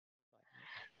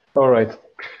All right.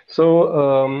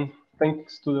 So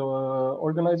thanks to the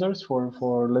organizers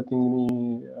for letting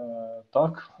me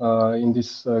talk in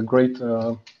this great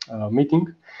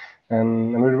meeting.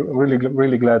 And I'm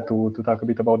really glad to talk a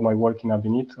bit about my work in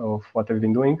Abinit, of what I've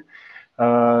been doing.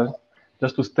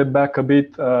 Just to step back a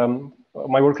bit,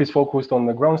 my work is focused on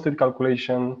the ground state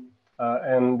calculation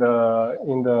and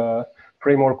in the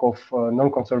framework of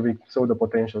non-conserving pseudo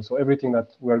potential. So everything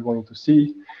that we are going to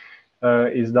see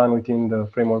is done within the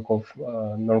framework of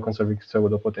non-conserving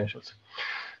pseudo potentials.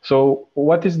 So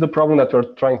what is the problem that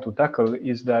we're trying to tackle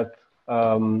is that,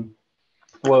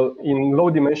 well, in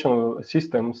low-dimensional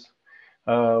systems,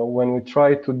 when we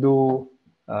try to do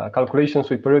calculations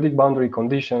with periodic boundary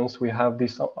conditions, we have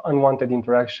these unwanted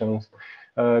interactions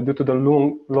due to the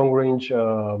long-range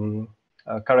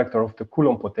character of the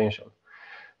Coulomb potential.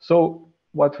 So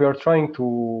what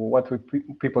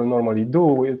people normally do,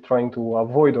 we're trying to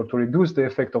avoid or to reduce the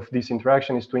effect of this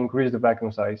interaction is to increase the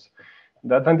vacuum size.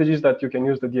 The advantage is that you can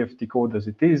use the DFT code as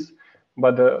it is,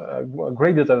 but a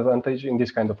great disadvantage in this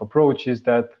kind of approach is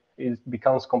that it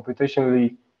becomes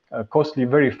computationally costly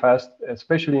very fast,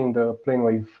 especially in the plane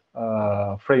wave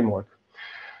framework.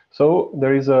 So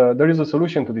there is a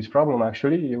solution to this problem.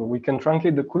 Actually, we can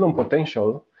truncate the Coulomb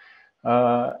potential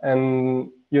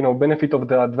and benefit of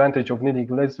the advantage of needing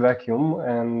less vacuum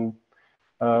and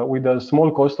with a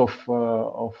small cost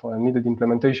of needed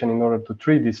implementation in order to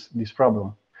treat this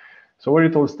problem. So where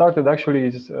it all started actually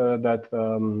is that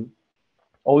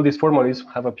all these formulas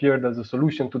have appeared as a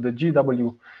solution to the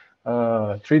GW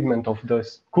treatment of the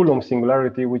Coulomb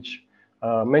singularity, which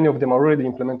many of them are already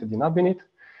implemented in Abinit.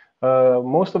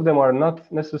 Most of them are not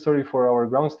necessary for our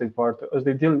ground state part, as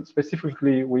they deal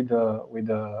specifically with the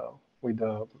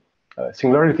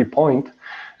singularity point,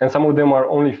 and some of them are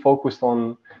only focused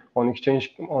on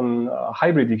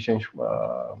hybrid exchange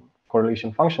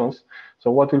correlation functions.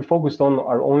 So what we'll focus on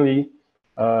are only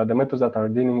the methods that are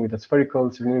dealing with a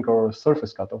spherical, cylindrical, or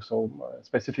surface cutoff, so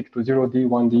specific to 0D,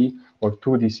 1D, or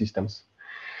 2D systems.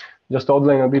 Just to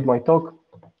outline a bit my talk,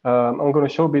 I'm going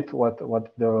to show a bit what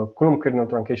the Coulomb kernel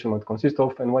truncation might consist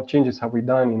of and what changes have we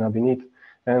done in Abinit,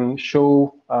 and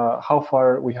show how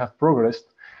far we have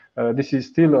progressed. This is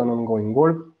still an ongoing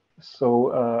work, so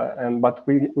but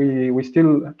we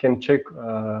still can check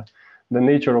the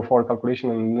nature of our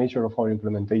calculation and the nature of our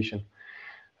implementation.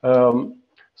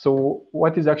 So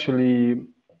what is actually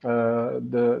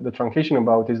the truncation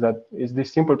about is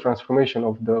this simple transformation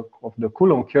of the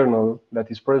Coulomb kernel that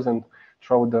is present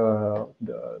throughout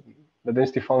the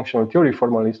density functional theory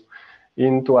formalism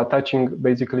into attaching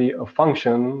basically a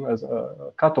function as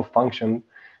a cutoff function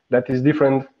that is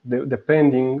different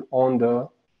depending on the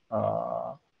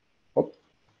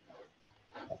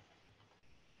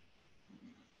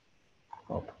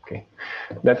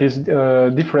that is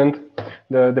different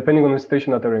depending on the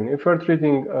station that they're in. If you're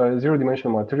treating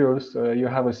zero-dimensional materials, you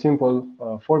have a simple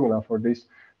formula for this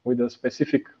with a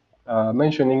specific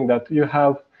mentioning that you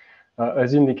have,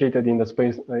 as indicated in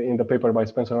the paper by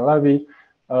Spencer and Lavie,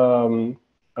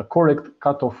 a correct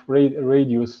cutoff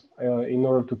radius in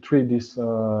order to treat this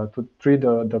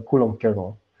the Coulomb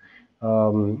kernel.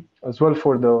 As well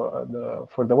for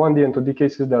the 1D and 2D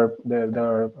cases, there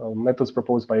are methods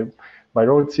proposed by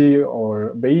Rotzi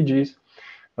or Beigis,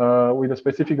 with a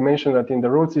specific mention that in the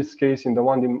Rotzi's case, in the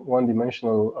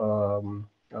one-dimensional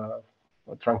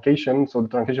truncation, so the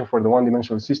truncation for the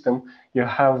one-dimensional system, you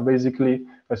have basically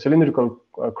a cylindrical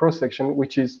cross-section,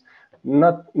 which is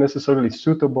not necessarily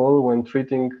suitable when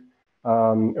treating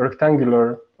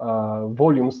rectangular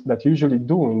volumes that usually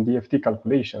do in DFT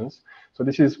calculations. So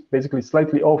this is basically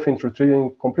slightly off in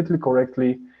treating completely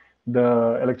correctly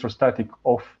the electrostatic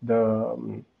of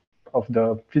the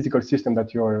physical system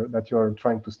that you're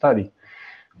trying to study.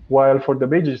 While for the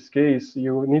Beigis case,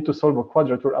 you need to solve a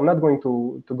quadrature. I'm not going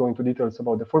to go into details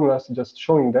about the formulas, just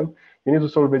showing them. You need to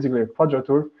solve basically a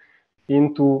quadrature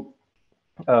into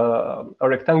a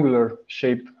rectangular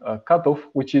shaped cutoff,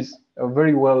 which is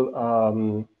very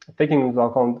well taking into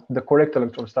account the correct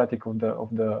electrostatic of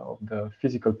the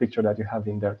physical picture that you have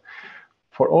in there.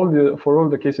 For all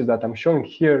the cases that I'm showing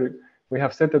here, we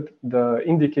have set the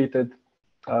indicated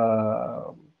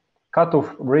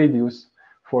cutoff radius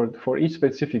for each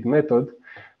specific method,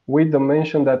 with the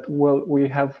mention that, well, we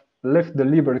have left the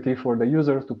liberty for the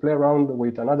user to play around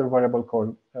with another variable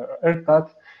called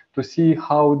rcut to see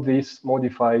how this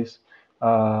modifies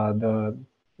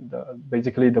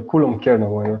basically the Coulomb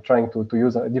kernel when you're trying to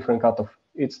use a different cutoff.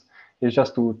 It's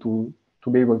just to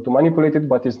be able to manipulate it,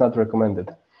 but it's not recommended.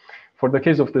 For the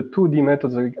case of the 2D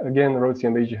methods, again, Rotzi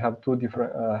and Beigis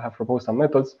have proposed some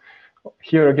methods.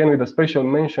 Here again, with a special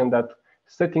mention that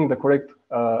setting the correct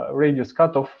radius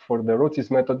cutoff for the Rotzis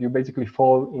method, you basically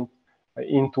fall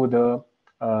into the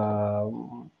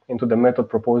method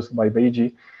proposed by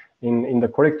Beigi in the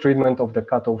correct treatment of the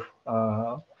cutoff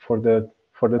for the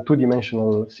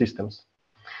two-dimensional systems.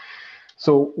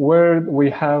 So where do we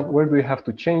have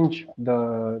to change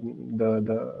the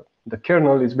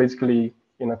kernel is basically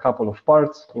in a couple of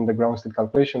parts in the ground state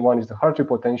calculation. One is the Hartree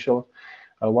potential,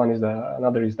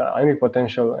 another is the ionic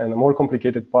potential, and a more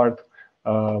complicated part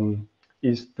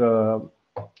is the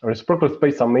reciprocal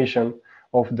space summation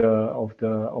of the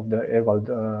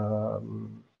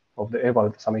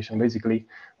Ewald summation, basically,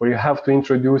 where you have to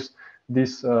introduce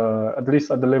this at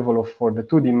least at the level of for the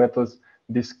 2D methods,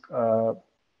 this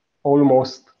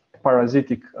almost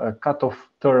parasitic cutoff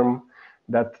term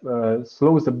that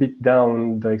slows a bit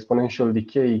down the exponential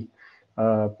decay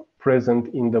present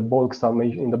in the bulk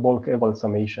summation, in the bulk Ewald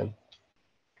summation.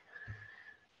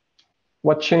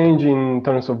 What changed in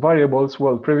terms of variables?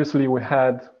 Well, previously we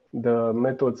had the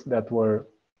methods that were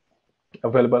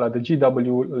available at the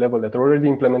GW level that are already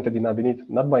implemented in Abinit,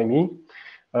 not by me.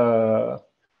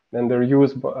 And they're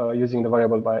used using the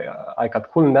variable by ICAT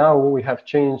Coulomb. Now we have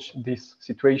changed this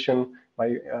situation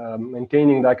by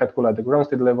maintaining the ICAT Coulomb at the ground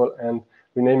state level and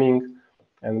renaming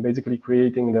and basically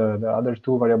creating the other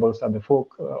two variables at the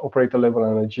Fock operator level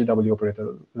and the GW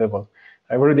operator level.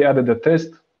 I've already added the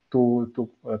test to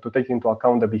take into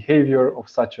account the behavior of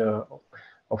such an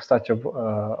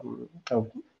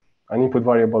input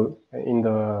variable in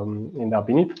the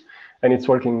Abinit, and it's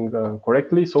working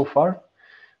correctly so far,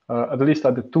 at least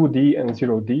at the 2D and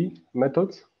 0D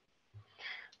methods.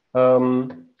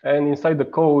 And inside the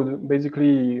code,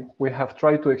 basically, we have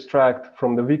tried to extract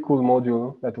from the vCool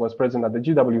module that was present at the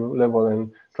GW level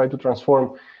and try to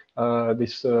transform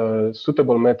these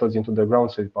suitable methods into the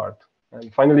ground state part.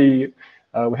 And finally,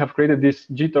 we have created this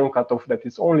G-term cutoff that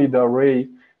is only the array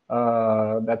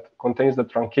that contains the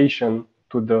truncation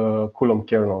to the Coulomb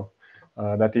kernel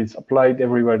that is applied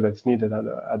everywhere that's needed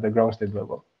at the ground state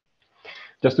level.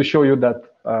 Just to show you that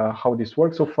how this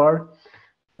works so far,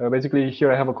 basically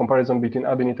here I have a comparison between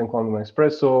Abinit and Quantum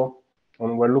Espresso,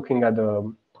 and we're looking at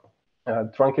the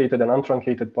truncated and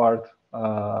untruncated part,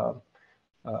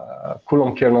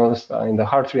 Coulomb kernels in the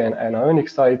Hartree and ionic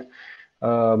side.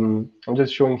 I'm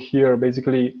just showing here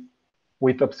basically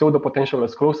with a pseudo potential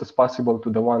as close as possible to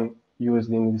the one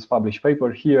used in this published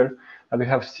paper here, and we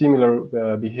have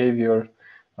similar behavior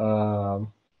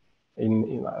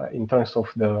in terms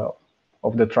of the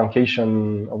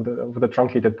truncation of the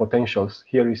truncated potentials.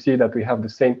 Here you see that we have the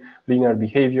same linear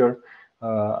behavior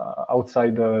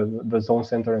outside the zone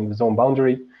center and the zone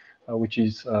boundary, which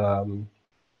is a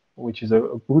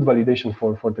good validation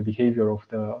for the behavior of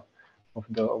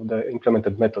the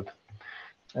implemented method.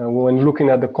 When looking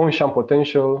at the Coulomb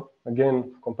potential,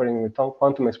 again comparing with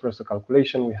Quantum Espresso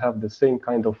calculation, we have the same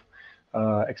kind of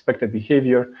expected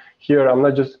behavior. Here, I'm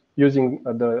not just using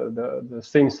the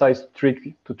same size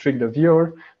trick to trick the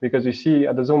viewer, because you see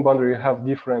at the zone boundary you have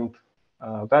different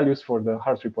values for the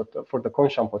Hartree for the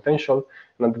Coulomb potential,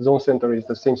 and at the zone center is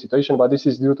the same situation. But this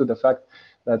is due to the fact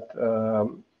that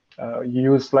you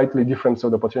use slightly different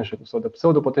pseudo potential. So the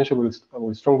pseudo potential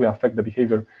will strongly affect the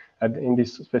behavior in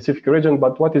this specific region.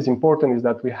 But what is important is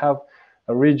that we have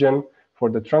a region for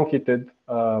the truncated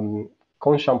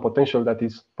Coulomb potential that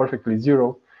is perfectly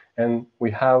zero, and we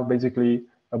have basically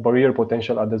a barrier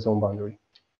potential at the zone boundary.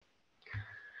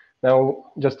 Now,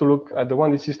 just to look at the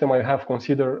 1D system, I have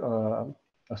considered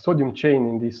a sodium chain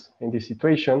in this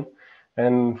situation,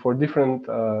 and for different,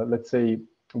 let's say,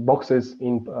 boxes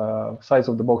in size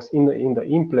of the box in the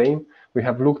in-plane, we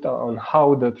have looked on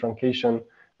how the truncation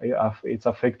it's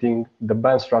affecting the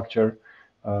band structure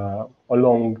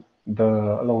along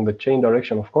the chain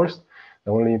direction, of course,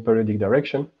 the only periodic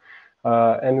direction.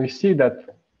 And we see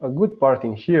that a good part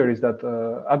in here is that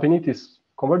Abinit is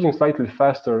converging slightly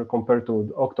faster compared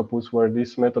to Octopus, where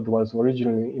this method was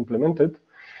originally implemented.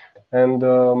 And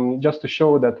just to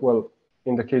show that, well,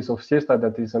 in the case of Siesta,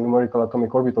 that is a numerical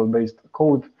atomic orbital based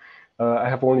code, I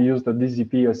have only used the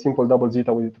DZP, a simple double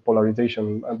zeta with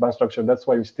polarization and band structure. That's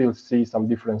why we still see some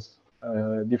difference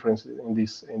in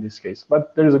this case.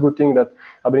 But there is a good thing that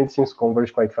Abinit seems to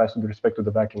converge quite fast with respect to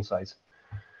the vacuum size.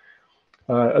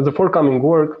 As a forthcoming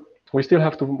work, we still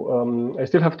have to I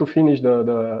still have to finish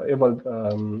the Ewald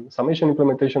summation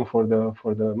implementation for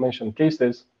the mentioned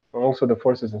cases, and also the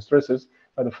forces and stresses.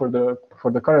 But for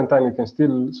the current time, you can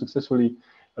still successfully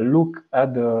look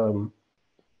at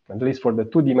at least for the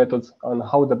 2D methods, on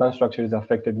how the band structure is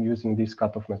affected using these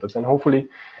cutoff methods. And hopefully,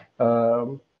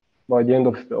 by the end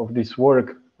of this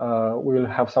work, we will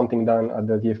have something done at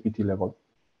the DFPT level.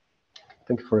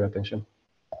 Thank you for your attention.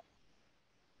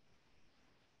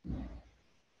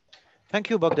 Thank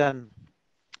you, Bogdan.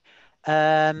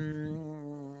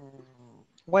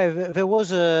 Well, there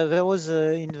was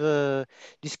in the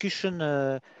discussion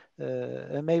a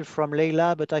mail from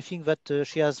Leila, but I think that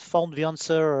she has found the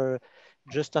answer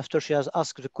just after she has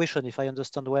asked the question, if I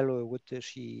understand well what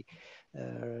she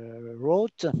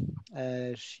wrote.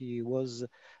 She was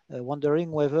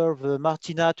wondering whether the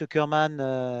Martina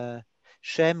Tuckerman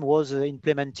sham was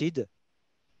implemented.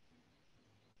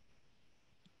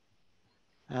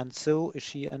 And so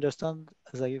she understands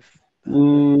as if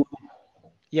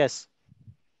yes,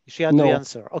 she had the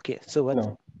answer. Okay, so what?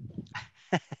 No.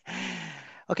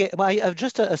 Okay, well, I have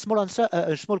just a small answer,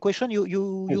 a small question.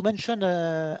 You mentioned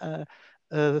a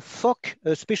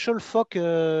special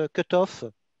FOC cutoff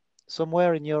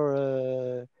somewhere in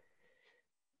your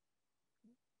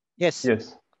yes.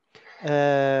 Yes.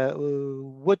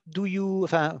 What do you?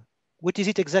 What is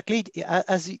it exactly?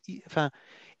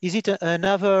 Is it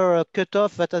another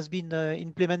cutoff that has been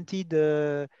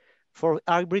implemented for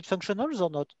hybrid functionals or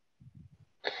not?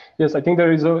 Yes, I think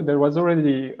there was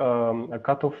already a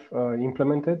cutoff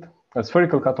implemented, a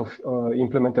spherical cutoff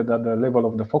implemented at the level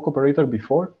of the FOC operator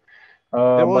before.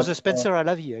 There was a Spencer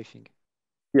Alavi, I think.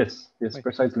 Yes, right.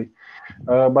 Precisely.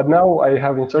 But now I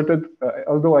have inserted,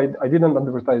 although I didn't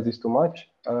advertise this too much,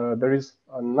 there is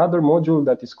another module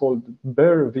that is called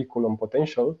bare v Coulomb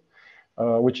potential,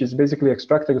 which is basically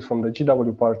extracted from the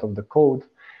GW part of the code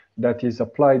that is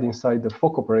applied inside the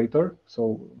FOC operator.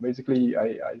 So basically,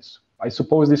 I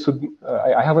suppose this would,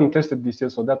 I haven't tested this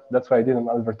yet, so that's why I didn't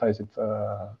advertise it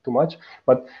too much.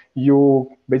 But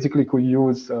you basically could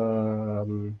use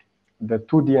the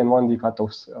 2D and 1D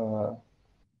cutoffs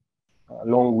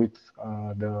along with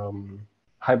the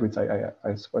hybrids,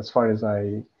 as far as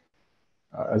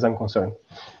I'm concerned.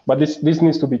 But this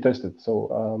needs to be tested.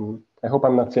 So I hope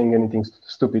I'm not saying anything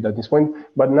stupid at this point.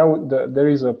 But now there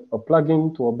is a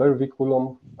plugin to a bare v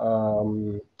Coulomb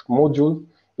module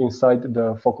inside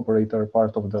the FOC operator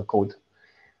part of the code.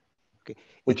 Okay.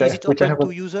 Is it open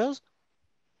to users?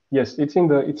 Yes, it's in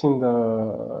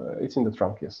the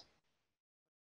trunk. Yes.